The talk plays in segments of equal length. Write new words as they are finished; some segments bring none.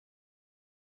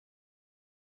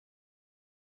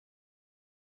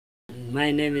My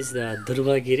name is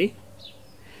Dhurba Giri.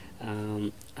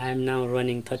 I am now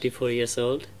running 34 years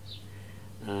old.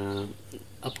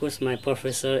 Of course, my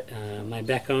professor, my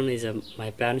background is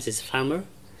my parents is farmer,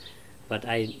 but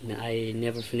I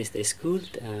never finished the school.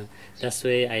 That's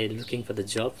why I looking for the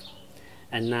job,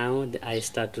 and now I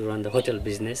start to run the hotel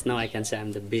business. Now I can say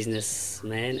I'm the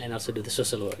businessman and also do the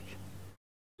social work.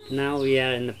 Now we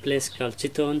are in a place called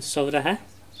Chitwan Chitwan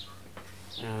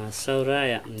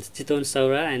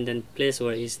Saura, and then place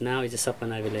where is now is the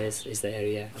Sapana Village is the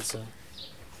area also.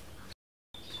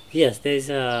 Yes, there is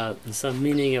some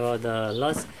meaning about the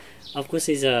loss. Of course,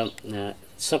 is a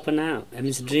Sapana. I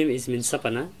mean, dream is means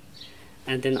Sapana,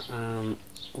 and then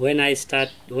when I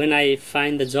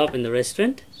find the job in the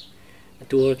restaurant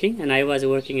to working, and I was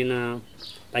working in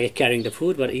like carrying the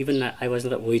food, but even I was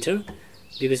not a waiter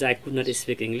because I could not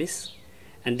speak English.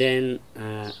 And then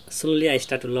slowly I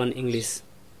started to learn English,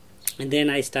 and then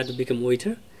I started to become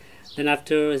waiter. Then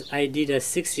after I did a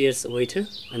 6 years waiter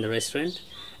in the restaurant,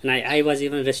 and I was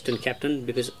even restaurant captain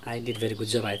because I did very good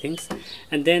job, I think.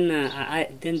 And then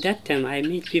then that time I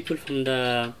meet people from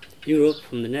the Europe,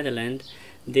 from the Netherlands.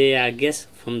 They are guests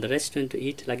from the restaurant to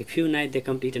eat. Like a few nights they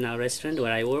come to eat in our restaurant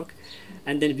where I work,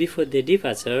 and then before their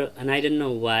departure, and I don't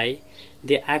know why,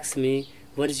 they asked me,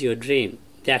 "What is your dream?"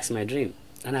 They asked my dream.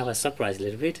 And I was surprised a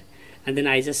little bit, and then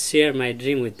I just shared my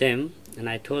dream with them, and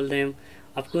I told them,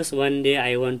 of course, one day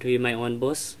I want to be my own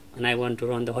boss, and I want to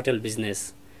run the hotel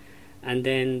business. And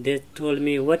then they told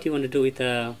me, what you want to do with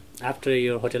after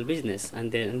your hotel business?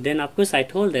 And then of course I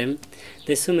told them,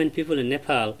 there's so many people in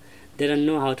Nepal, they don't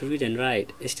know how to read and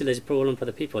write. It still is a problem for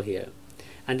the people here.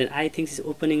 And then I think it's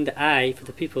opening the eye for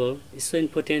the people. It's so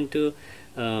important to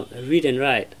read and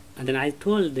write. And then I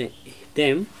told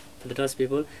them, those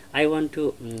people, I want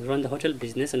to run the hotel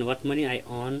business and what money I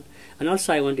earn, and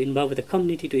also I want to involve with the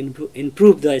community to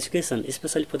improve the education,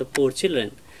 especially for the poor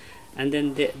children. And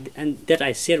then that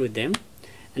I share with them,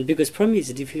 and because for me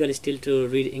it's difficult still to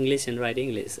read English and write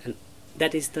English, and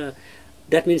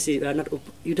that means you are not,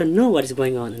 you don't know what is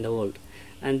going on in the world,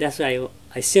 and that's why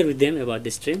I share with them about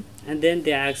this dream. And then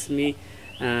they ask me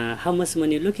how much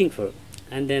money you're looking for,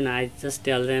 and then I just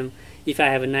tell them, if I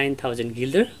have a 9,000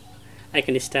 guilder, I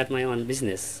can start my own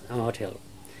business, a hotel.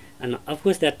 And of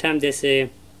course that time they say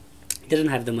they don't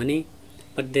have the money,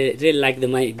 but they really like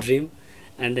my dream,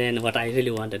 and then what I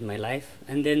really wanted in my life.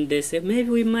 And then they say, maybe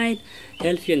we might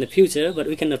help you in the future, but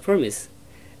we cannot promise.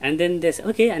 And then they say,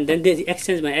 okay, and then they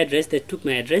exchanged my address, they took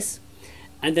my address.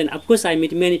 And then of course I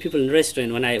meet many people in the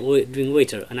restaurant when I doing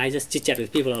waiter, and I just chit chat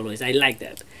with people always. I like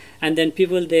that. And then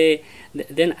people, then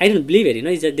I don't believe it, you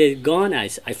know, it's that they're gone. I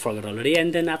forgot already.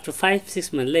 And then after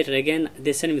 5-6 months later again,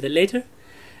 they send me the letter,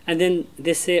 and then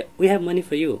they say, we have money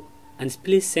for you, and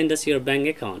please send us your bank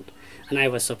account. And I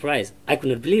was surprised. I could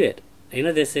not believe it. You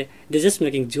know, they say, they're just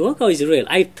making joke or is it real?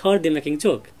 I thought they're making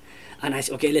joke. And I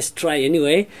said, okay, let's try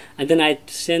anyway. And then I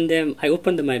send them, I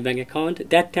opened my bank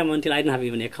account. That time until I didn't have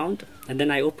even an account. And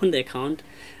then I opened the account.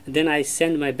 And then I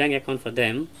send my bank account for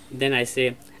them. Then I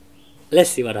say, let's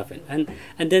see what happened.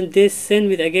 And then they send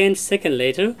me again second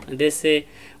later. And they say,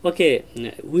 okay,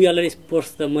 we already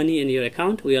put the money in your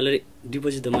account. We already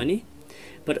deposit the money.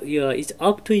 But it's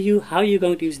up to you how you're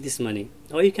going to use this money.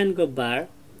 Or you can go bar,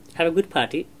 have a good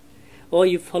party, or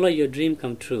you follow your dream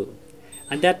come true.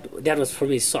 And that was for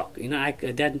me shock, you know.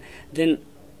 Then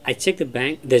I check the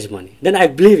bank, there's money. Then I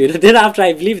believe it. Then after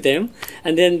I believe them,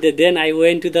 and then I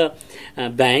went to the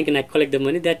bank and I collect the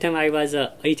money. That time I was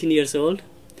 18 years old,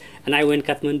 and I went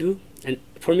Kathmandu. And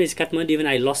for me, it's Kathmandu. Even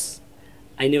I lost.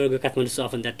 I never go Kathmandu so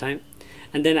often that time.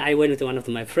 And then I went with one of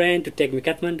my friends to take me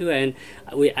Kathmandu, and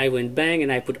I went bank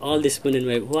and I put all this money in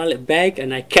my wallet bag,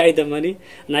 and I carried the money,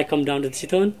 and I come down to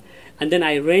Chitwan, and then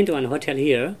I rent one hotel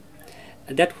here.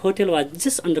 That hotel was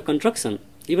just under construction.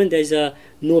 Even there's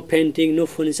no painting, no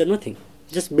furniture, nothing.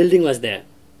 Just building was there.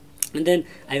 And then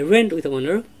I rent with the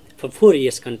owner for 4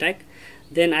 years contract.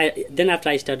 Then after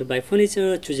I started to buy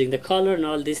furniture, choosing the color and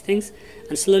all these things,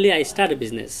 and slowly I started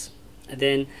business. And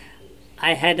then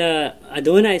I had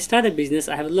when I started business,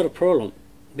 I have a lot of problem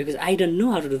because I don't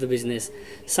know how to do the business.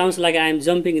 Sounds like I'm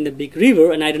jumping in the big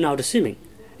river and I don't know how to swimming,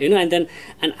 you know. And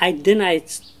then I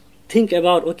think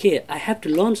about, okay, I have to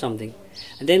learn something.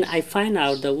 And then I find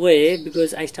out the way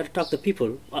because I start to talk to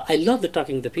people. I love the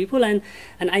talking to people, and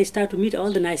I start to meet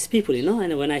all the nice people, you know.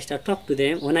 And when I start to talk to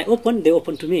them, when I open, they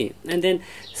open to me. And then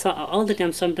so all the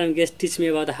time, sometimes guests teach me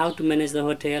about how to manage the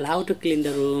hotel, how to clean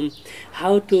the room,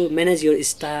 how to manage your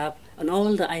staff, and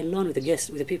all the I learn with the guests,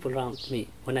 with the people around me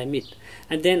when I meet.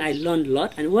 And then I learned a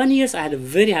lot. And 1 year I had a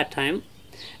very hard time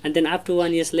And then after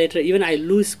 1 year later, even I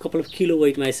lose a couple of kilo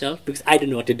weight myself because I don't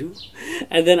know what to do.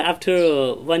 And then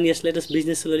after 1 year later,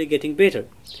 business slowly getting better.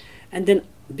 And then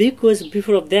because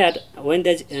before of that, when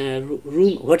there's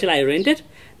room hotel I rented,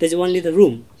 there's only the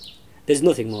room, there's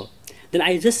nothing more. Then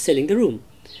I just selling the room,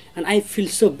 and I feel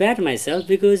so bad myself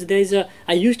because there's a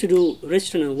I used to do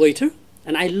restaurant waiter,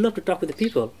 and I love to talk with the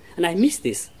people, and I miss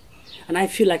this, and I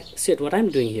feel like shit, what I'm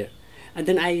doing here. And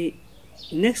then I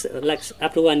next like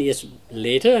after 1 year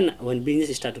later, and when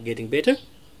business started getting better,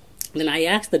 then I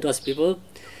asked those people,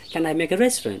 can I make a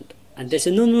restaurant? And they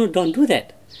said, no, no, don't do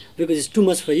that because it's too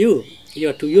much for you.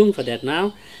 You're too young for that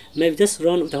now. Maybe just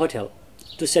run with the hotel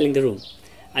to selling the room.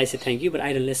 I said, thank you, but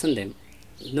I don't listen them.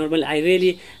 Normally, I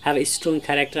really have a strong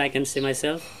character, I can say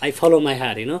myself. I follow my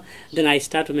heart, you know. Then I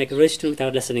start to make a restaurant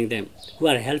without listening them, who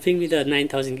are helping me the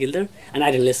 9,000 guilder, and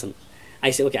I didn't listen.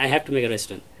 I said, okay, I have to make a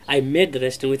restaurant. I made the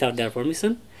restaurant without their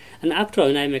permission. And after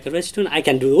when I make a restaurant, I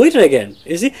can do waiter again,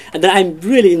 you see. And then I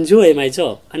really enjoy my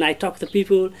job. And I talk to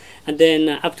people, and then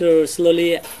after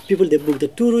slowly, people, they book the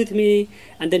tour with me,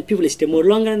 and then people stay more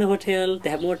longer in the hotel,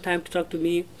 they have more time to talk to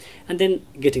me, and then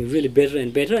getting really better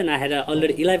and better. And I had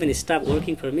already 11 staff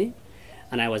working for me,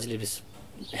 and I was a little bit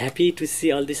happy to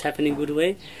see all this happening good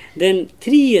way. Then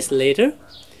 3 years later,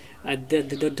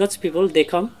 the Dutch people, they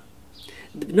come.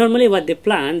 Normally what they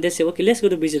plan, they say, okay, let's go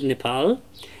to visit Nepal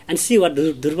and see what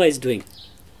Dhurba is doing.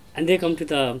 And they come to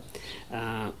the,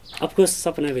 of course,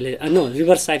 Sapana Village, no,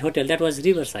 Riverside Hotel, that was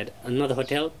Riverside, another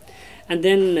hotel. And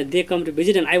then they come to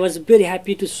visit, and I was very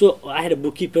happy to show, I had a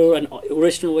bookkeeper, and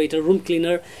restaurant waiter, room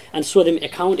cleaner, and show them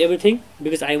account, everything,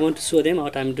 because I want to show them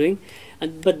what I'm doing.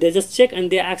 But they just check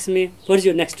and they ask me, what is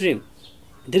your next dream?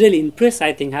 They really impressed,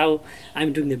 I think, how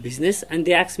I'm doing the business, and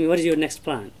they ask me, what is your next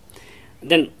plan?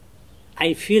 Then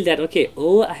I feel that, okay,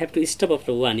 I have to stop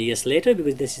after 1 year later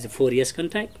because this is a 4 years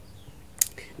contract.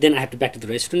 Then I have to back to the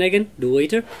restaurant again, do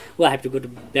waiter. I have to go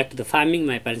back to the farming.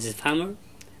 My parents is farmer.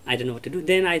 I don't know what to do.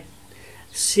 Then I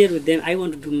share with them, I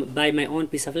want to buy my own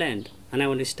piece of land, and I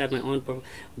want to start my own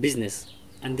business.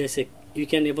 And they say, you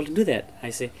can able to do that?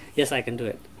 I say, yes, I can do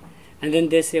it. And then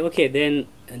they say, okay, then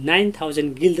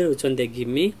 9,000 guilder, which one they give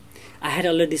me, I had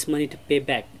already this money to pay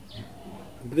back,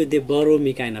 because they borrow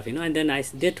me kind of, you know. And then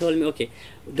they told me, okay,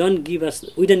 don't give us,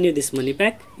 we don't need this money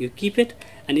back, you keep it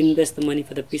and invest the money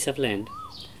for the piece of land.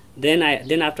 Then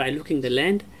after I looking the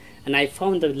land, and I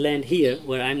found the land here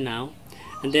where I'm now.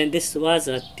 And then this was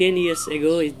 10 years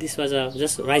ago, this was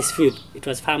just rice field. It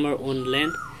was farmer owned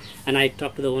land, and I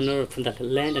talked to the owner from that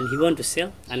land, and he wanted to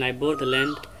sell, and I bought the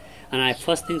land. And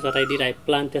first things what I did, I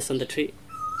planted on the tree.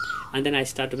 And then I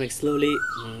start to make slowly,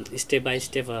 step by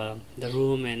step, the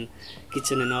room and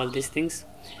kitchen and all these things.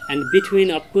 And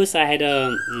between, of course, I had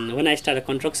when I started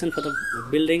construction for the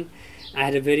building, I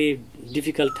had a very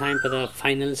difficult time for the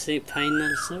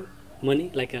financial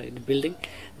money, like the building.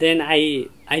 Then I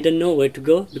don't know where to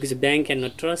go because the bank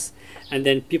cannot trust. And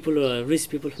then people, rich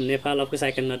people from Nepal, of course,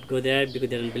 I cannot go there because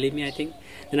they don't believe me, I think.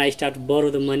 Then I start to borrow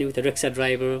the money with a rickshaw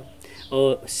driver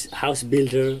or house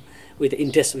builder. With the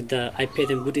interest, I pay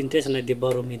them good interest, and they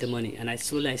borrow me the money, and I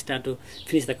slowly start to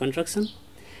finish the construction.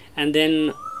 And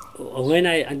then when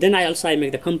I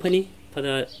make the company for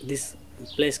this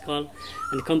place called,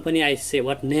 and the company I say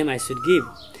what name I should give.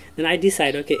 Then I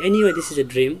decide, okay, anyway this is a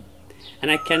dream,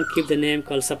 and I can keep the name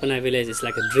called Sapana Village. It's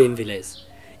like a dream village.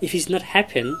 If it's not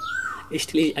happen,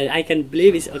 still I can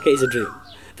believe it's okay, it's a dream,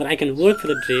 but I can work for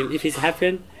the dream. If it's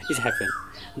happen, it's happen.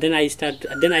 Then I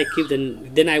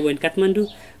went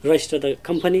Kathmandu, register the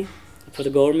company for the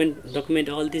government, document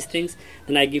all these things.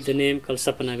 Then I give the name called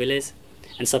Sapana Village,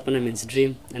 and Sapana means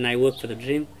dream, and I work for the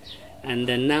dream. And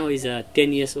then now is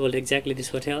 10 years old exactly, this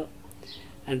hotel.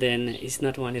 And then it's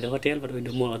not only the hotel, but we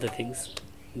do more other things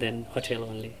than hotel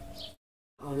only.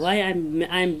 Why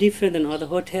I'm different than other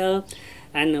hotel,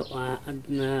 and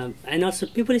also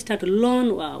people start to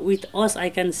learn with us. I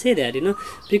can say that, you know,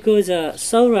 because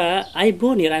Saura, I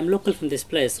born here, I'm local from this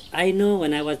place. I know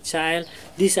when I was child,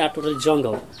 these are total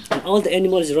jungle, and all the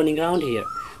animals running around here.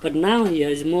 But now here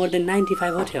is more than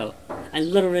 95 hotel, and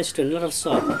a lot of restaurant, a lot of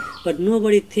shop. But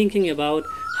nobody thinking about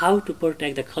how to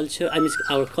protect the culture. I mean,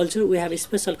 our culture, we have a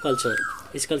special culture.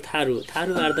 It's called Tharu.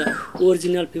 Tharu are the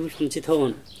original people from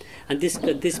Chitwan. And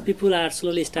these people are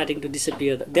slowly starting to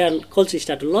disappear. Their culture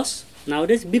start to lose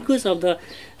nowadays because of the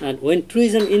when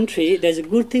tourism entry. There's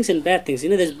good things and bad things. You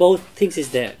know, there's both things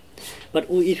is there. But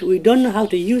if we don't know how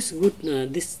to use good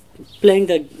this playing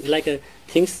the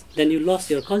things, then you lost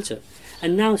your culture.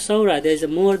 And now Saura, there's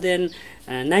more than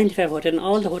 95 hotels, and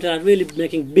all the hotels are really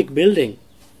making big building.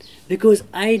 because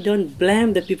I don't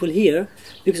blame the people here,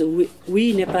 because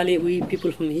we Nepali, we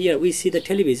people from here, we see the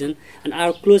television, and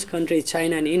our close country is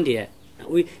China and India.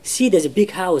 We see there's a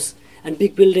big house and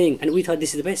big building, and we thought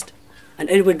this is the best, and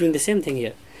everybody doing the same thing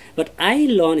here. But I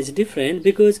learn is different,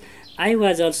 because I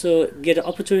was also get an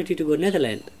opportunity to go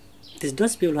Netherlands. These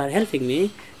Dutch people are helping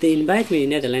me. They invite me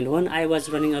in Netherlands when I was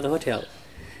running at the hotel,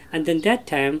 and then that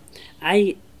time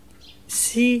I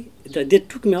see that they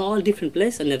took me all different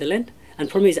places in Netherlands, and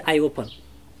for me it's eye open.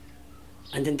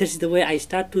 And then this is the way I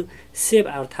start to save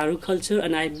our Tharu culture,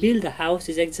 and I build the house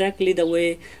is exactly the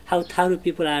way how Tharu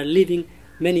people are living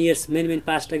many years, many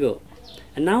past ago.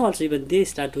 And now also even they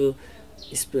start to,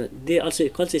 they also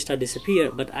culture start to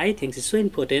disappear. But I think it's so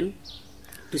important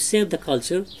to save the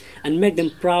culture and make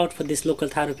them proud for this local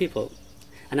Tharu people.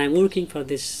 And I'm working for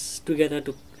this together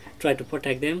to try to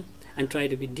protect them and try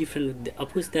to be different with the,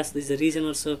 of course that's the reason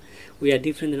also we are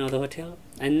different than other hotel.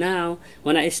 And now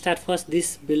when I start first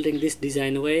this building this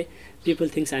design way, people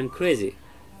think I'm crazy.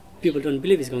 People don't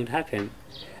believe it's going to happen.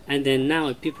 And then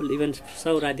now people even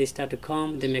so right, they start to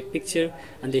come, they make picture,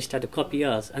 and they start to copy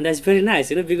us, and that's very nice,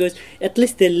 you know, because at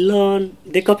least they learn,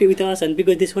 they copy with us, and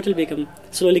because this hotel become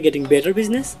slowly getting better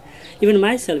business. Even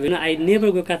myself, you know, I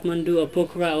never go Kathmandu or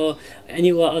Pokhara or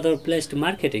any other place to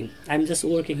marketing. I'm just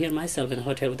working here myself in a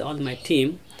hotel with all my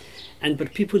team, and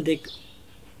but people they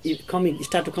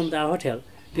start to come to our hotel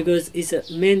because it's a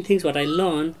main things what I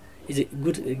learn is a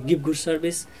good give good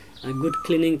service, good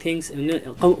cleaning things, you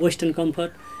know, Western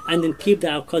comfort, and then keep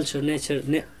our culture,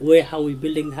 nature, way how we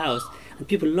building the house. And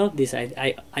people love this,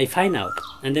 I find out.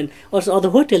 And then also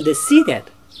other hotel, they see that,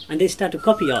 and they start to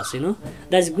copy us, you know.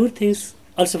 That's good things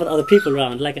also for other people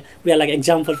around. Like we are like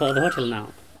example for other hotel now.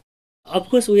 Of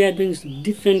course, we are doing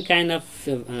different kind of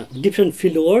different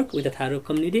field work with the Tharu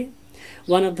community.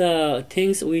 One of the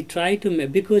things we try to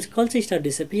make, because culture start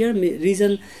disappear,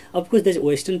 reason of course there's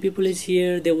Western people is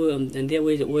here, they were and they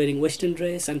were wearing Western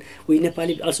dress, and we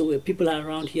Nepali also people are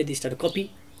around here, they start to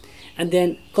copy, and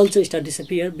then culture start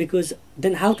disappear. Because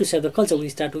then how to save the culture we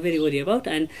start to very worry about,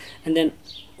 and then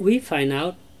we find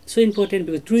out so important,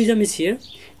 because tourism is here,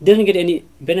 they don't get any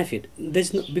benefit.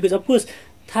 There's no, because of course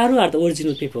Tharu are the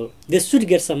original people, they should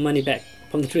get some money back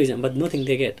from the tourism, but nothing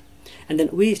they get. And then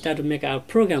we start to make our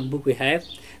program book we have.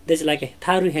 There's like a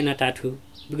Tharu henna tattoo,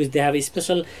 because they have a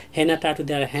special henna tattoo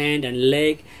their hand and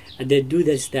leg, and they do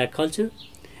this their culture.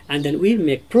 And then we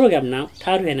make program now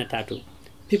Tharu henna tattoo.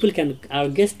 People can, our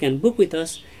guests can book with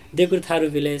us. They go to Tharu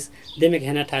village, they make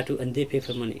henna tattoo, and they pay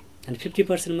for money. And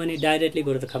 50% money directly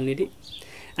go to the community.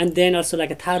 And then also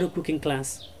like a Tharu cooking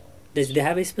class. They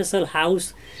have a special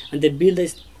house, and they build a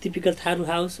typical Tharu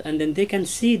house, and then they can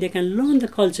see, they can learn the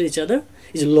culture each other,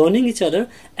 is learning each other,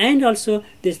 and also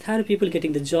these Tharu people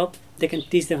getting the job, they can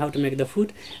teach them how to make the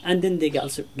food, and then they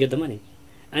also get the money.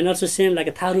 And also same like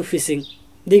a Tharu fishing,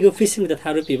 they go fishing with the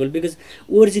Tharu people, because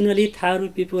originally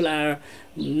Tharu people are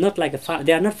not like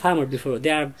they are not farmer before,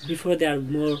 they are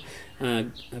more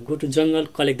go to jungle,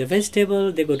 collect the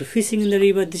vegetable, they go to fishing in the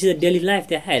river, this is the daily life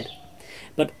they had.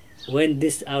 But when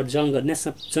this our jungle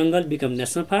become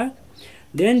national park,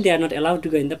 then they are not allowed to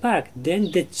go in the park.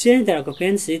 Then they change their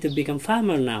occupancy to become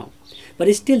farmer now.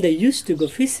 But still they used to go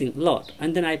fishing a lot.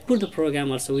 And then I put the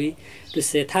program also to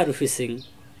say Tharu fishing.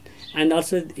 And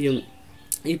also you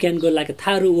can go like a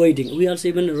Tharu wedding. We also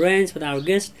even arrange with our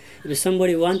guests, if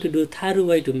somebody want to do Tharu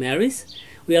way to marriage,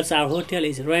 we also, our hotel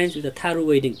is arranged with a Tharu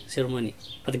wedding ceremony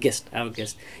for the guest, our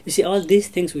guest. You see all these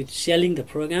things with selling the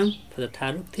program for the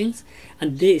Tharu things,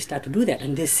 and they start to do that,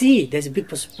 and they see there's a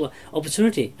big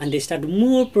opportunity, and they start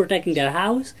more protecting their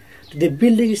house. The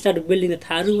building start building the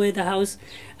Tharu way the house,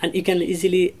 and you can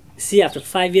easily see after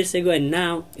 5 years ago and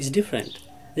now it's different.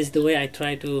 This is the way I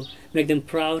try to make them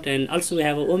proud. And also we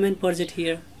have a women project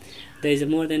here. There is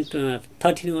more than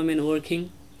 13 women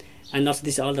working. And also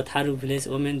this all the Tharu village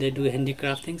women, they do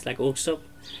handicraft things like workshop.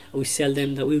 We sell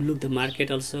them, we look the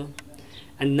market also.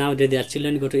 And now that their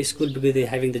children go to school because they're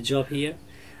having the job here.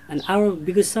 And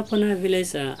because Sapana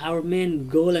Village, our main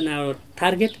goal and our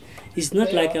target is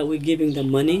not like we giving them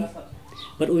money,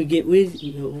 but we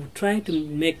try to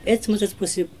make as much as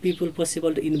people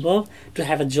possible to involve to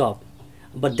have a job.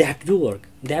 But they have to do work.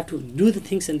 They have to do the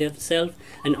things in themselves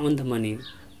and earn the money.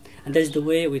 And that's the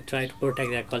way we try to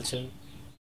protect their culture.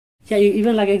 Yeah,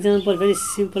 even like example, very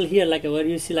simple here, like where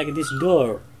you see like this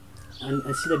door, and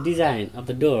see the design of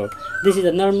the door. This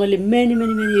is normally many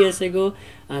years ago,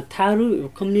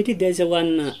 Tharu community. There's a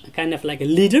one kind of like a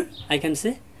leader. I can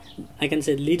say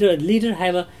leader. A leader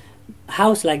have a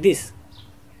house like this,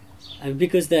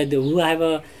 who have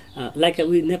a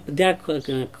their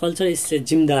culture is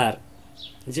jimdar.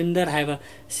 Jimdar have a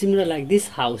similar like this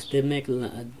house. They make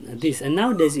this, and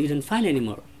nowadays you don't find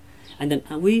anymore. And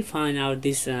then we find out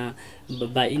this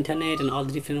by internet and all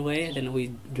the different way. Then we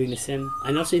doing the same.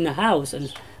 And also in the house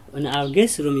and in our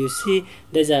guest room, you see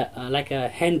there's a like a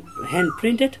hand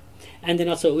printed, and then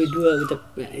also we do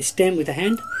with a stamp with a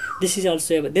hand. This is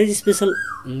also there is special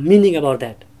meaning about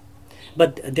that.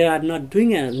 But they are not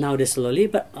doing it nowadays slowly.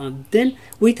 But then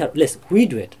we thought, we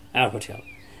do it our hotel.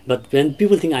 But when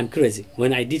people think I'm crazy,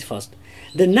 when I did first,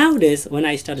 then nowadays when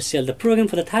I start to sell the program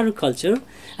for the Tharu culture,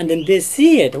 and then they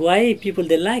see it, why people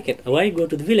they like it, why go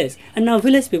to the village, and now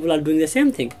village people are doing the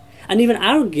same thing, and even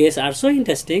our guests are so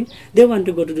interesting. They want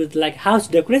to go to do like house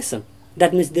decoration.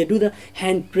 That means they do the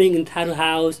hand print in Tharu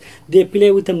house. They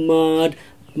play with the mud,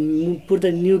 put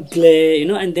the new clay, you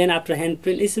know, and then after hand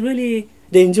print, it's really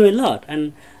they enjoy a lot.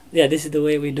 And yeah, this is the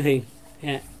way we're doing.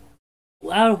 Yeah.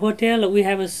 Our hotel, we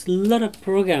have a lot of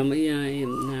program. I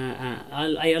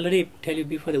already tell you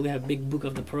before that we have a big book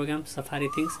of the program, safari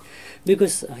things,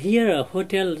 because here a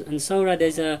hotel in Saura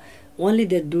there's only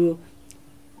they do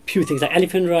few things like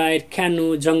elephant ride,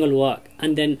 canoe, jungle walk,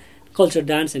 and then culture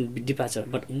dance and departure.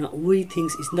 But no, we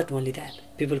think it's not only that.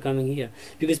 People coming here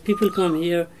because people come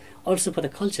here also for the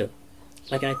culture.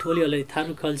 Like I told you already,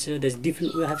 Tharu culture, there's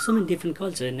different, we have so many different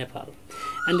culture in Nepal.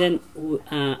 And then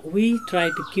we try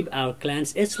to keep our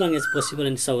clients as long as possible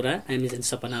in Saura, I mean in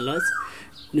Sapana Lodge,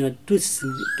 you know,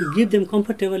 to give them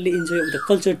comfortably enjoy the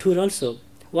culture tour also.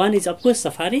 One is of course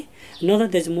safari, another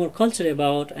there's more culture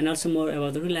about, and also more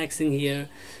about the relaxing here.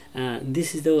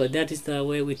 That is the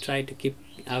way we try to keep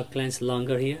our clients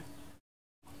longer here.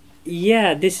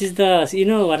 Yeah, this is the, you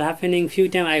know what happening few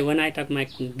times when I talk to my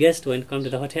guests when come to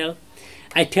the hotel,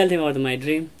 I tell them about my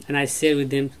dream and I share with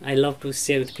them. I love to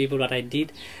share with people what I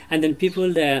did, and then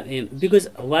people because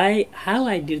how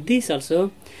I did this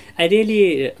also, I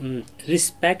really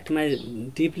respect my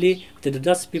deeply the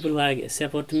Dutch people who are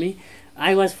support me.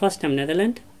 I was first time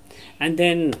Netherlands, and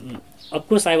then of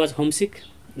course I was homesick.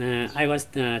 I was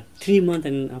 3 months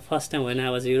and first time when I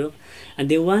was in Europe, and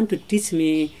they want to teach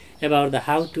me about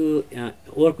how to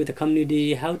work with the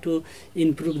community, how to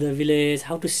improve the village,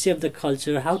 how to save the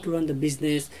culture, how to run the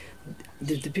business.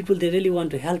 The people, they really want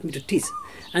to help me to teach.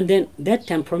 And then that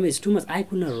time for me is too much. I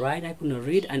could not write, I could not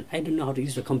read, and I don't know how to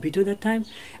use the computer that time.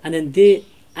 And then they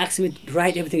asked me to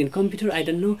write everything in computer, I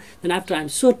don't know. Then after I'm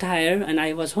so tired and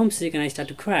I was homesick and I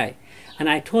started to cry. And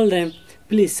I told them,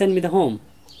 please send me the home.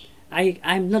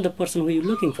 I'm not the person who you're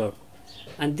looking for.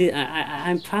 And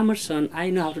I'm farmer's son, I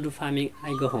know how to do farming,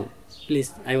 I go home.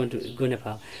 Please, I want to go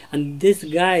Nepal. And this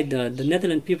guy, the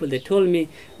Netherlands people, they told me,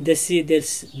 they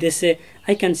say,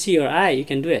 I can see your eye, you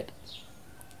can do it.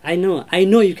 I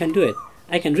know you can do it.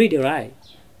 I can read your eye.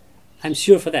 I'm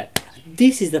sure for that.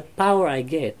 This is the power I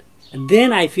get. And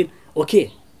then I feel,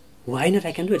 okay, why not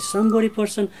I can do it? Somebody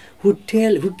person who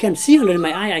can see already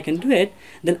my eye, I can do it,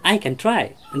 then I can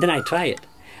try. And then I try it.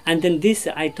 And then this,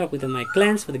 I talk with my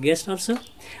clients, with the guests also,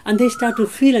 and they start to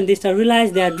feel and they start to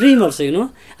realize their dream also, you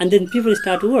know. And then people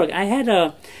start to work. I had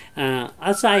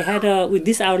with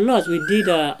this our lodge, we did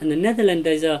in the Netherlands.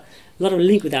 There's a lot of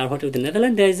link with our hotel with the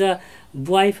Netherlands. There's a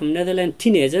boy from Netherlands,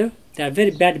 teenager. They are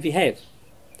very bad behave.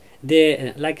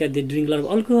 They they drink a lot of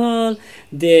alcohol.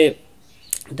 They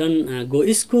don't go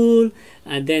to school,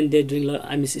 and then they drink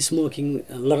smoking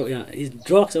a lot of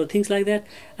drugs or things like that.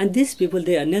 And these people,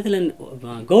 they are Netherlands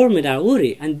government are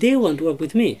worried, and they want to work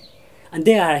with me, and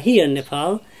they are here in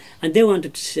Nepal, and they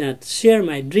want to share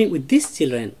my dream with these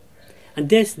children, and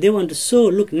they want to show,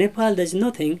 look, Nepal there's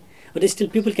nothing, but still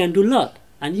people can do a lot,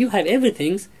 and you have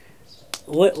everything.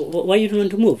 Why you don't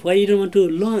want to move? Why you don't want to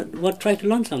learn? Try to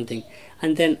learn something?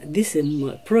 And then this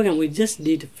program we just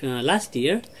did last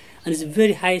year, and it's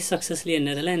very high successfully in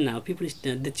Netherlands now. People,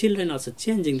 the children also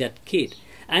changing that kid,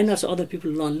 and also other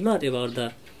people learn a lot about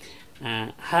the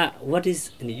what is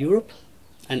in Europe,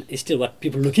 and still what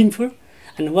people looking for,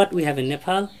 and what we have in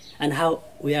Nepal, and how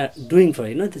we are doing for it.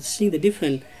 You know, seeing the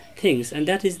different things, and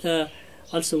that is the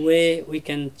also way we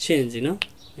can change. You know,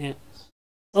 yeah.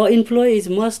 Our employees,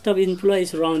 most of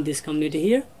employees around this community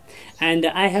here, and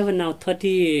I have now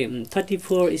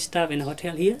 34 staff in a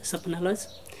hotel here, Sapana Lodge.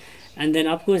 And then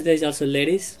of course there is also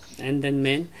ladies and then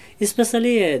men,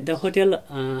 especially the hotel.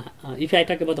 If I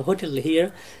talk about the hotel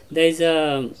here, there is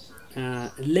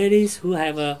ladies who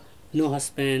have no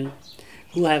husband,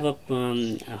 who have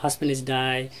a husband is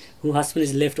died, who husband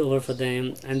is left over for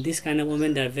them, and this kind of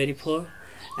women, they are very poor.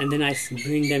 And then I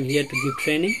bring them here to give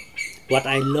training. What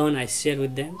I learn, I share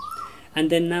with them. And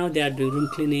then now they are doing room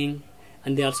cleaning,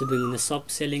 and they are also doing in the shop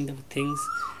selling the things.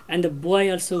 And the boy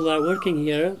also who are working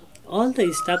here, all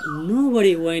the staff,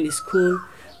 nobody went to school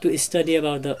to study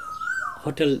about the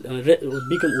hotel,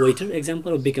 become waiter,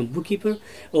 example, or become bookkeeper,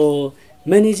 or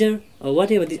manager, or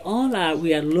whatever. These all are,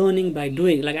 we are learning by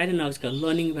doing. Like, I don't know, it's called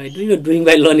learning by doing or doing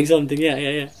by learning something.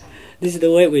 Yeah. This is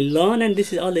the way we learn, and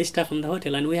this is all the stuff from the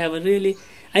hotel. And we have I'm really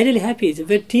happy. It's a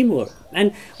very teamwork.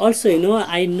 And also,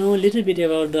 I know a little bit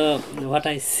about what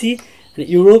I see in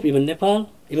Europe, even Nepal,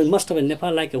 even most of in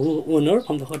Nepal, like a owner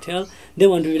from the hotel, they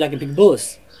want to be like a big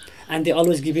boss, and they're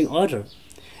always giving order.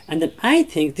 And then I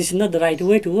think this is not the right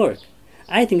way to work.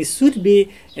 I think it should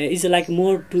be is like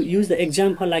more to use the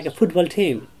example like a football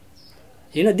team.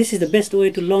 This is the best way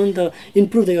to learn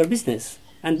improve your business.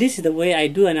 And this is the way I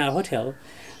do in our hotel.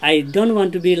 I don't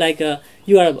want to be like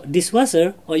you are a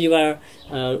dishwasher or you are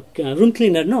a room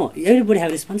cleaner. No, everybody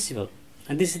have responsible.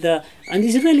 And this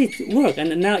really work.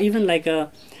 And now even like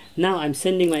now I'm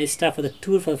sending my staff for the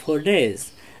tour for 4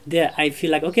 days. I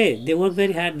feel like, okay, they work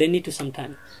very hard. They need to some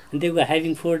time, and they were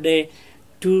having 4-day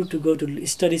tour to go to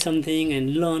study something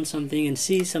and learn something and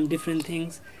see some different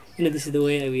things. This is the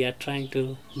way we are trying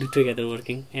to do together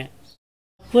working. Yeah.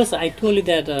 First, I told you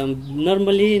that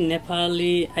normally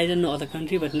Nepali, I don't know other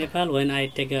country, but Nepal,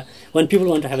 when people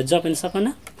want to have a job in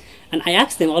Sapana, and I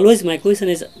ask them always, my question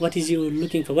is, what is you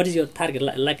looking for? What is your target,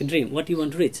 like a dream? What do you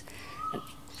want to reach?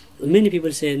 Many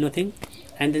people say nothing,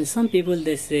 and then some people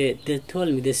they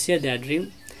share their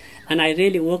dream, and I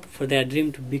really work for their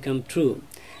dream to become true.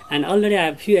 And already I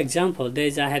have a few examples.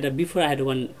 Before I had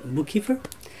one bookkeeper,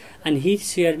 and he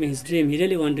shared me his dream. He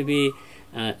really wanted to be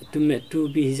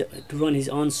to run his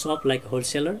own shop like a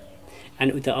wholesaler,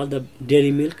 and with all the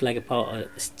dairy milk like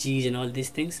cheese and all these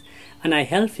things. And I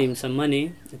helped him some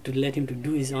money to let him to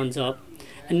do his own job,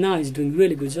 and now he's doing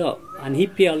really good job. And he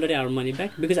pay already our money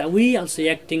back, because we also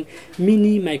acting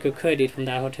mini microcredit from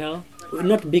the hotel,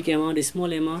 not big amount, a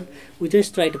small amount. We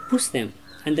just try to push them,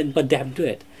 but they have to do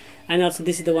it. And also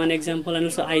this is the one example. And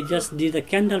also I just did a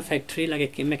candle factory,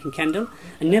 like making candle.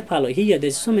 In Nepal here,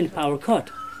 there's so many power cut.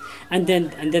 And then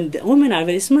the women are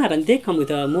very smart, and they come with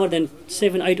more than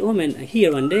 7-8 women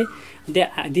here one day.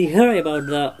 They hear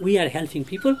about we are helping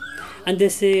people, and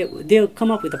they'll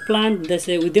come up with a plan. They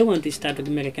say they want to start to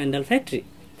make a candle factory,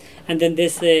 and then they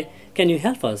say, can you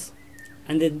help us?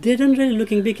 And they don't really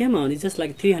looking big amount. It's just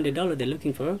like $300 they're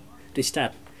looking for to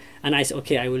start. And I said,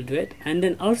 okay, I will do it. And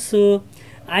then also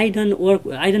I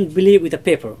don't believe with the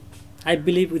paper. I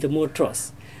believe with the more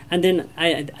trust. And then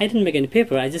I didn't make any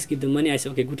paper. I just give the money. I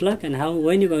said, okay, good luck. And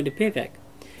when you going to pay back?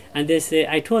 And they say,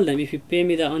 I told them, if you pay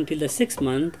me until the 6th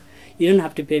month, you don't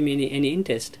have to pay me any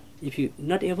interest. If you're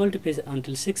not able to pay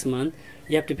until 6 months,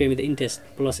 you have to pay me the interest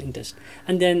plus interest.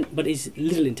 And then, but it's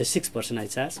little interest, 6% I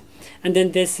charge. And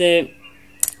then they say,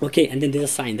 okay, and then they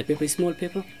sign the paper, small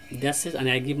paper. That's it, and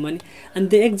I give money. And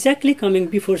they exactly coming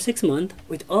before 6 months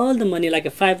with all the money, like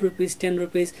a 5 rupees, 10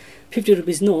 rupees, 50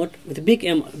 rupees note with a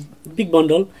big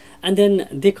bundle, and then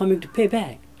they coming to pay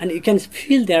back. And you can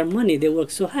feel their money. They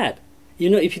work so hard.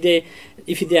 If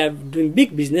they are doing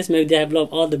big business, maybe they have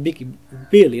all the big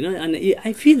bill. And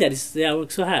I feel that they work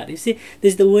so hard. You see,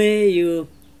 this is the way you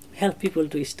help people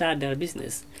to start their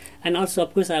business. And also,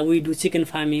 of course, we do chicken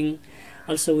farming.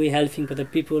 Also, we're helping for the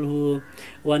people who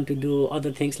want to do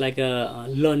other things like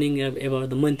learning about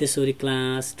the Montessori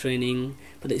class, training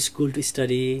for the school to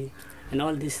study, and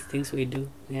all these things we do.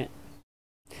 Yeah.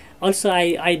 Also,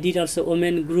 I did also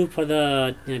women group for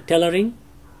the tailoring,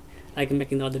 like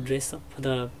making all the dress up for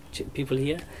the people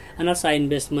here. And also I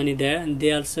invest money there, and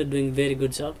they also doing very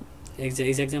good job.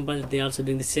 Example, they also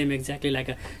doing the same exactly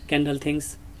like candle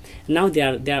things. Now they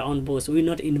are on board. So we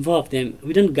not involve them.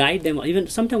 We don't guide them. Even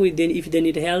sometimes if they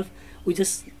need help, we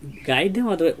just guide them.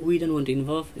 Otherwise, we don't want to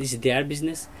involve. This is their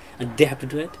business, and they have to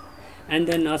do it. And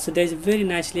then also there's very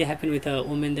nicely happened with a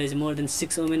woman. There's more than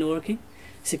 6 women working,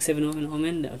 6-7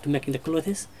 women to making the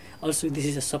clothes. Also, this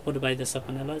is supported by the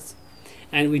Sapana Village.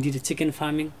 And we did a chicken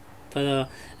farming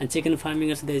chicken farming.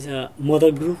 Also, there's a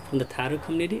mother group from the Tharu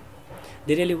community.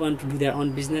 They really want to do their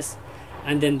own business.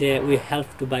 And then we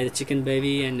help to buy the chicken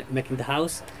baby and making the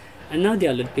house, and now they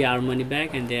already pay our money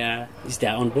back, and it's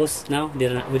their own boss now. We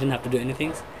don't have to do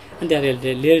anything, and they're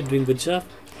really doing good job.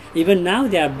 Even now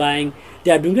they are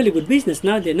doing really good business.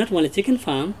 Now they're not only chicken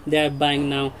farm, they are buying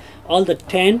now all the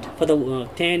tent for the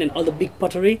tent and all the big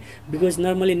pottery, because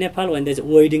normally in Nepal, when there's a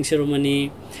wedding ceremony,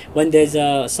 when there's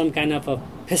some kind of a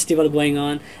festival going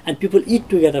on, and people eat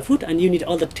together food, and you need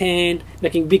all the tent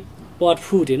making big pot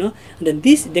food, and then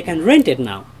they can rent it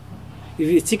now. If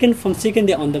you chicken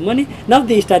they own the money. Now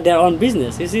they start their own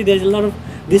business. You see, there's a lot of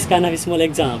this kind of small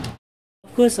example.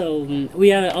 Of course,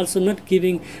 we are also not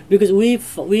giving, because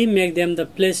we make them the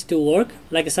place to work.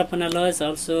 Like Sapana Laws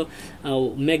also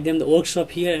make them the workshop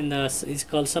here, and it's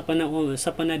called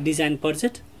Sapana Design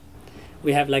Project.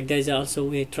 We have like there's also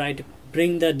we try to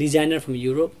bring the designer from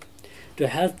Europe to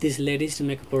help these ladies to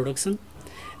make a production,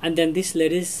 and then these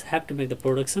ladies have to make the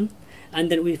production,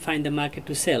 and then we find the market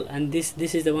to sell. And this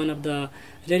is the one of the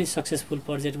really successful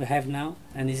project we have now,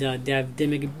 and they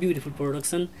make a beautiful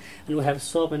production, and we have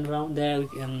shop and around there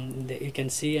you can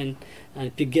see, and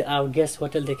our guest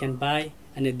hotel they can buy,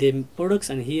 and they products,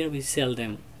 and here we sell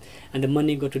them, and the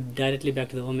money go to directly back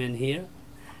to the women here.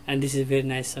 And this is very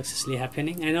nice successfully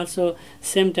happening. And also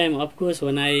same time, of course,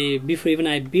 when before even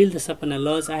I build the Sapana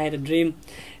Lodge, I had a dream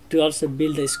to also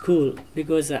build a school,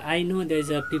 because I know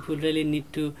there's people really need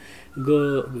to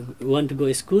want to go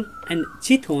to school. And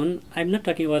Chitwan, I'm not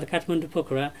talking about Kathmandu,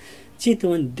 Pokhara,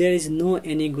 Chitwan, there is no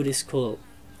any good school.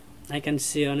 I can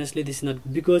say honestly, this is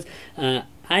not, because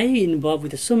I involved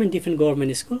with so many different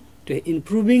government schools to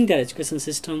improving their education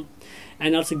system,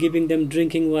 and also giving them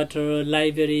drinking water,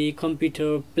 library,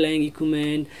 computer, playing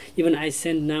equipment. Even I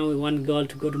send now one girl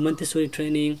to go to Montessori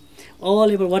training, all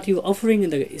about what you're offering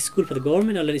in the school for the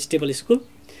government, or stable school.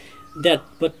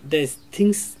 But there's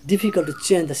things difficult to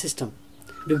change the system,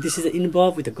 because this is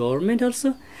involved with the government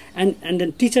also, and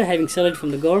then teacher having salary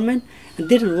from the government, and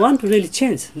they don't want to really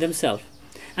change themselves.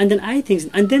 And then I think,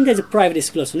 and then there's a private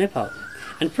school also in Nepal,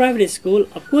 and private school,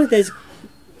 of course,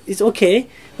 it's okay,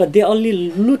 but they're only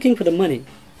looking for the money,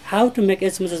 how to make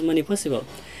as much as money possible.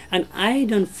 And I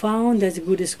don't found there's a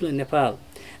good school in Nepal.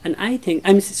 And I think,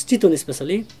 I'm Chitwan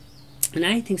especially, and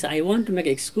I think so I want to make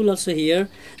a school also here,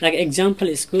 like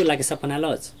example school, like a Sapana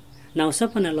Lodge. Now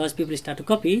Sapana Lodge people start to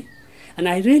copy, and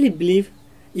I really believe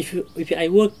if I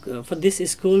work for this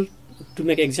school to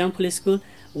make example school,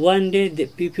 one day the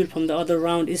people from the other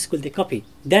round school they copy.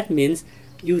 That means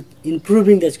you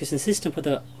improving the education system for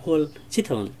the whole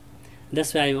Chitwan.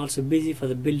 That's why I'm also busy for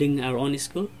the building our own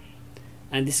school,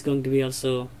 and this is going to be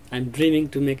also, I'm dreaming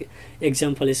to make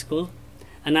example school.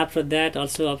 And after that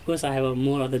also, of course, I have a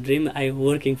more other dream I'm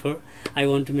working for. I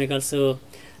want to make also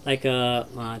like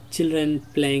a children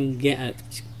playing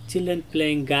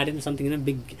garden, something,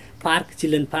 big park,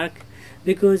 children park,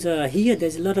 because here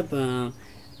there's a lot of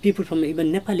people from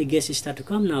even Nepali guests start to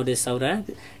come nowadays. Saura,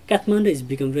 Kathmandu is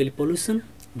become really pollution,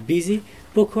 busy.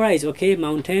 Pokhara is okay,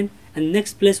 mountain, and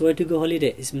next place where to go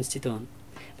holiday is Chitwan.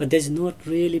 But there's not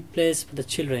really place for the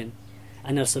children,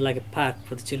 and also like a park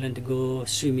for the children to go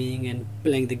swimming and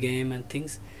playing the game and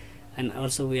things. And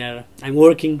also I'm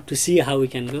working to see how we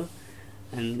can go,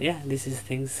 and yeah, this is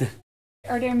things.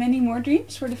 Are there many more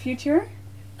dreams for the future?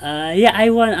 Yeah, I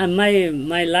want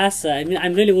my last. I mean,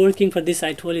 I'm really working for this.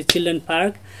 I told you, children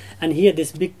park, and here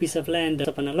this big piece of land,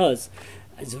 Sapana Lodge.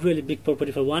 It's really big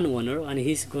property for one owner, and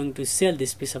he's going to sell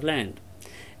this piece of land.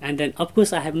 And then, of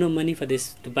course, I have no money for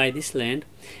this to buy this land,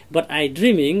 but I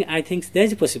think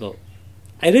there's possible.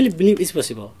 I really believe it's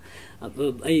possible,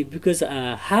 because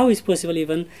how is possible?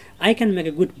 Even I can make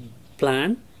a good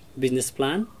plan, business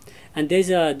plan, and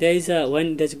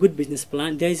when there's a good business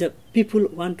plan, people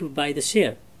want to buy the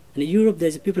share. And in Europe,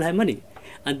 there's people have money,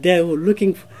 and they're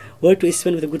looking where to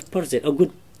spend with a good project, a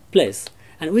good place,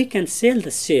 and we can sell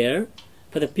the share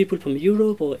for the people from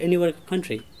Europe or anywhere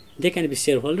country. They can be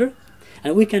shareholder,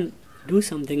 and we can do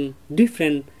something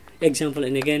different. Example,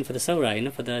 and again for the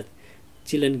Saura, for the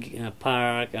children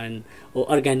park, or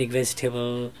organic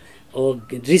vegetable, or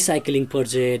recycling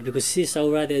project, because see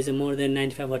Saura there's more than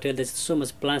 95 hotel, there's so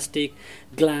much plastic,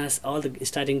 glass, all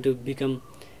starting to become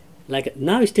like,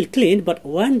 now it's still clean, but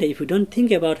one day if we don't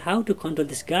think about how to control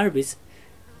this garbage,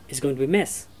 it's going to be a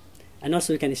mess. And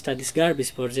also we can start this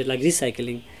garbage project like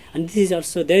recycling, and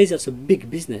there is also big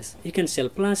business. You can sell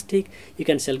plastic, you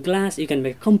can sell glass, you can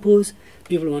make compost.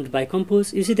 People want to buy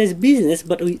compost. You see, there's business,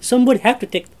 but somebody have to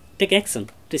take action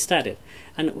to start it.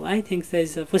 And I think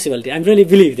there's a possibility. I really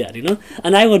believe that,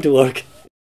 and I want to work.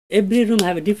 Every room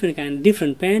have a different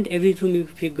paint. Every room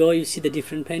if you go, you see the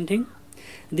different painting.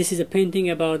 This is a painting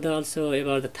about the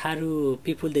Tharu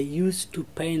people. They used to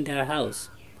paint their house,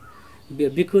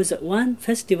 because one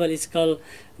festival is called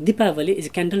Deepavali, is a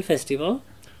candle festival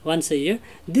once a year.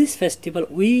 This festival,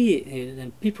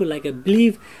 people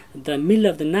believe the middle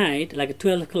of the night, like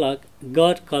 12 o'clock,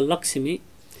 God called Lakshmi,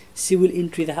 she will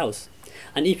enter the house.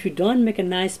 And if you don't make a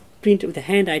nice print with the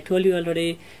hand, I told you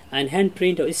already, and hand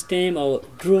print or stamp or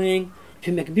drawing, if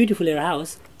you make a beautiful your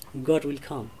house, God will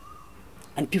come.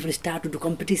 And people start to do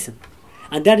competition.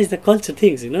 And that is the culture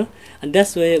things, and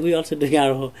that's why we also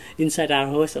doing inside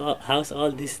our house all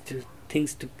these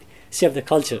things to shape the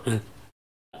culture.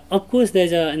 Of course,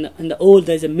 there's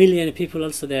there's a million people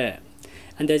also there,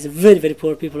 and there's very, very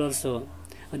poor people also.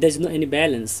 There's no any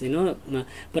balance,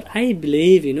 But I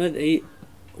believe,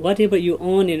 whatever you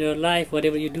own in your life,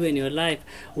 whatever you do in your life,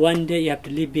 one day you have to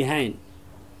leave behind.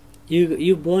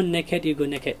 You born naked, you go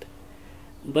naked.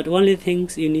 But only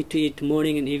things you need to eat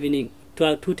morning and evening,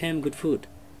 2 times good food.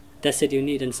 That's it you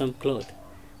need, and some clothes.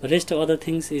 The rest of other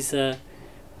things is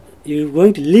you're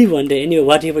going to live one day anyway,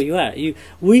 whatever you are.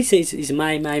 We say it's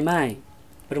my,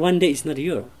 but one day it's not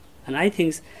your. And I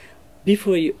think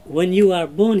when you are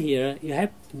born here, you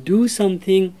have to do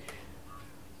something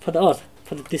for the earth,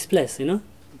 for this place,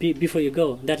 before you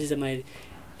go. That is my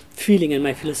feeling and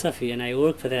my philosophy, and I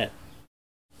work for that.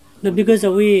 No, because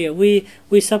we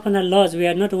Sapana Lodge, we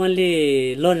are not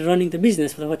only running the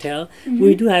business for the hotel.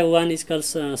 We do have one. It's called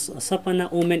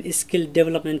Sapana Women Skill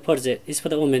Development Project. It's for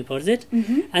the women project,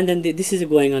 and then this is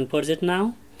going on project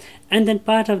now. And then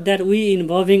part of that, we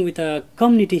involving with a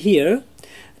community here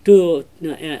to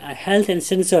health and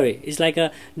sensory. It's like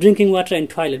a drinking water and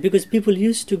toilet, because people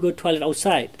used to go toilet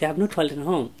outside. They have no toilet at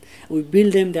home. We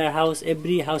build them their house.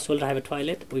 Every household have a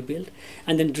toilet we build,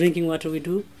 and then drinking water we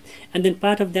do. And then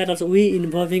part of that also we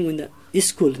involving in the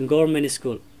school, in government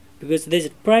school, because there's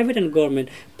private and government.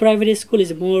 Private school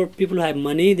is more people who have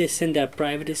money, they send their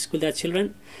private school their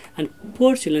children, and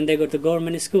poor children they go to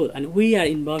government school. And we are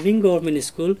involving government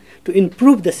school to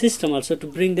improve the system also, to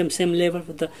bring them same level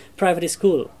with the private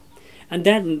school. And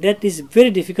that is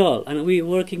very difficult, and we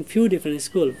working few different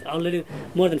schools, already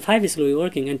more than 5 schools we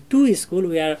working, and 2 schools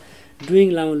we are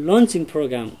doing now launching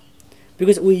program.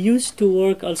 Because we used to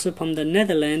work also from the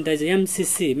Netherlands, there's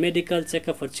MCC, Medical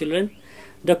Checkup for Children.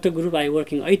 Dr. Group, I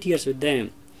working 8 years with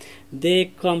them. They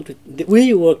come to,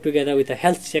 we work together with a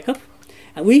health checkup,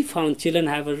 and we found children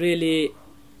have a really,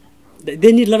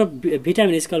 they need a lot of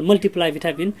vitamin, it's called multiply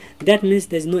vitamin. That means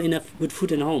there's no enough good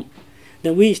food in home.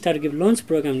 Then we start to give lunch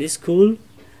program in school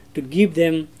to give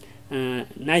them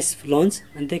nice lunch,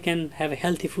 and they can have a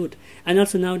healthy food. And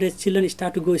also nowadays children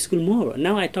start to go to school more.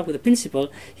 Now I talk with the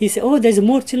principal, he said, oh, there's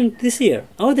more children this year,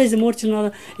 oh, there's more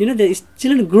children, the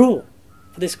children grow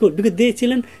for the school, because the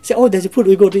children say, oh, there's a food,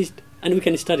 we go to eat and we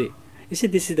can study. You see,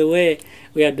 this is the way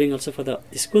we are doing also for the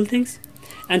school things.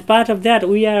 And part of that,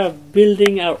 we are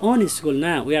building our own school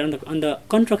now. We are on the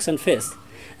construction phase.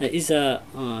 We're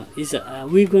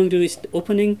going to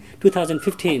opening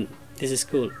 2015. This is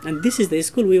school, and this is the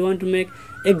school we want to make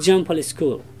example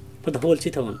school for the whole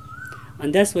Chitwan.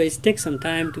 And that's why it takes some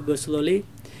time to go slowly.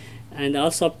 And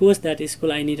also, of course, that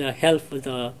school I need help with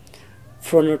the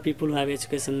foreigner people who have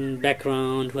education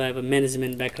background, who have a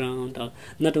management background, or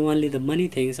not only the money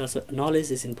things, also knowledge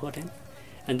is important.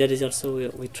 And that is also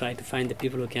we try to find the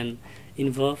people who can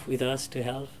involve with us to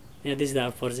help. Yeah, this is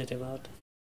our project about.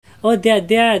 Oh, this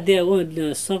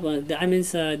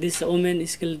women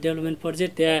skill development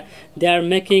project. They are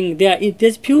making.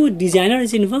 There's few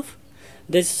designers involved.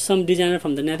 There's some designer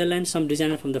from the Netherlands, some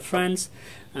designer from the France.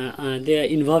 They are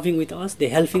involving with us.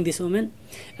 They're helping this woman.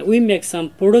 We make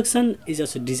some production. Is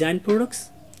also design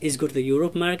products. Is go to the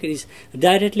Europe market. Is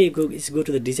directly go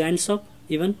to the design shop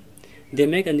even. They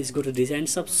make and is go to design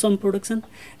shop. Some production,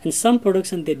 and some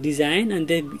production they design and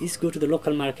they is go to the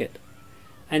local market.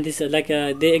 And this like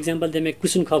the example they make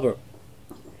cushion cover.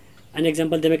 An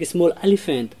example they make a small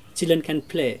elephant children can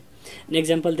play. An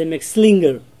example they make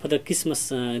slinger for the Christmas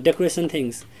decoration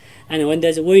things. And when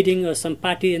there's a wedding or some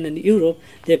party in Europe,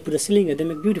 they put a slinger. They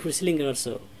make beautiful slinger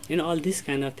also. All these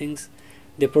kind of things,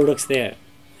 the products there.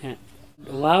 Yeah.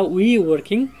 While we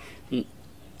working,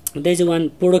 there's one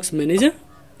products manager,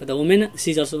 but the woman,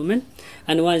 she's also a woman,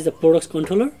 and one is the products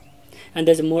controller, and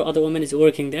there's more other women is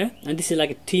working there. And this is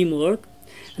like a teamwork.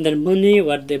 And then money,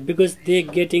 because they're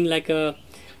getting like a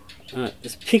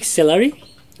fixed salary.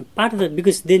 Part of that,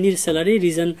 because they need salary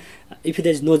reason, if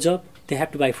there's no job, they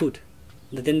have to buy food.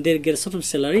 Then they get a certain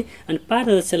salary, and part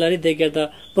of the salary they get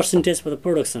the percentage for the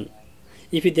production.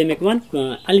 If they make one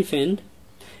elephant,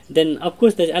 then of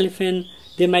course the elephant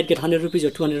they might get 100 rupees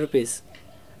or 200 rupees.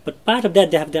 But part of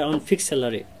that they have their own fixed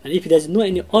salary. And if there's no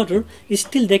any order,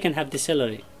 still they can have the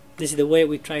salary. This is the way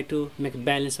we try to make a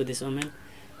balance with this woman,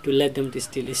 to let them to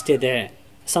still stay there.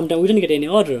 Sometimes we don't get any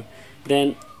order,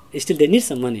 then still they need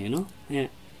some money, Yeah.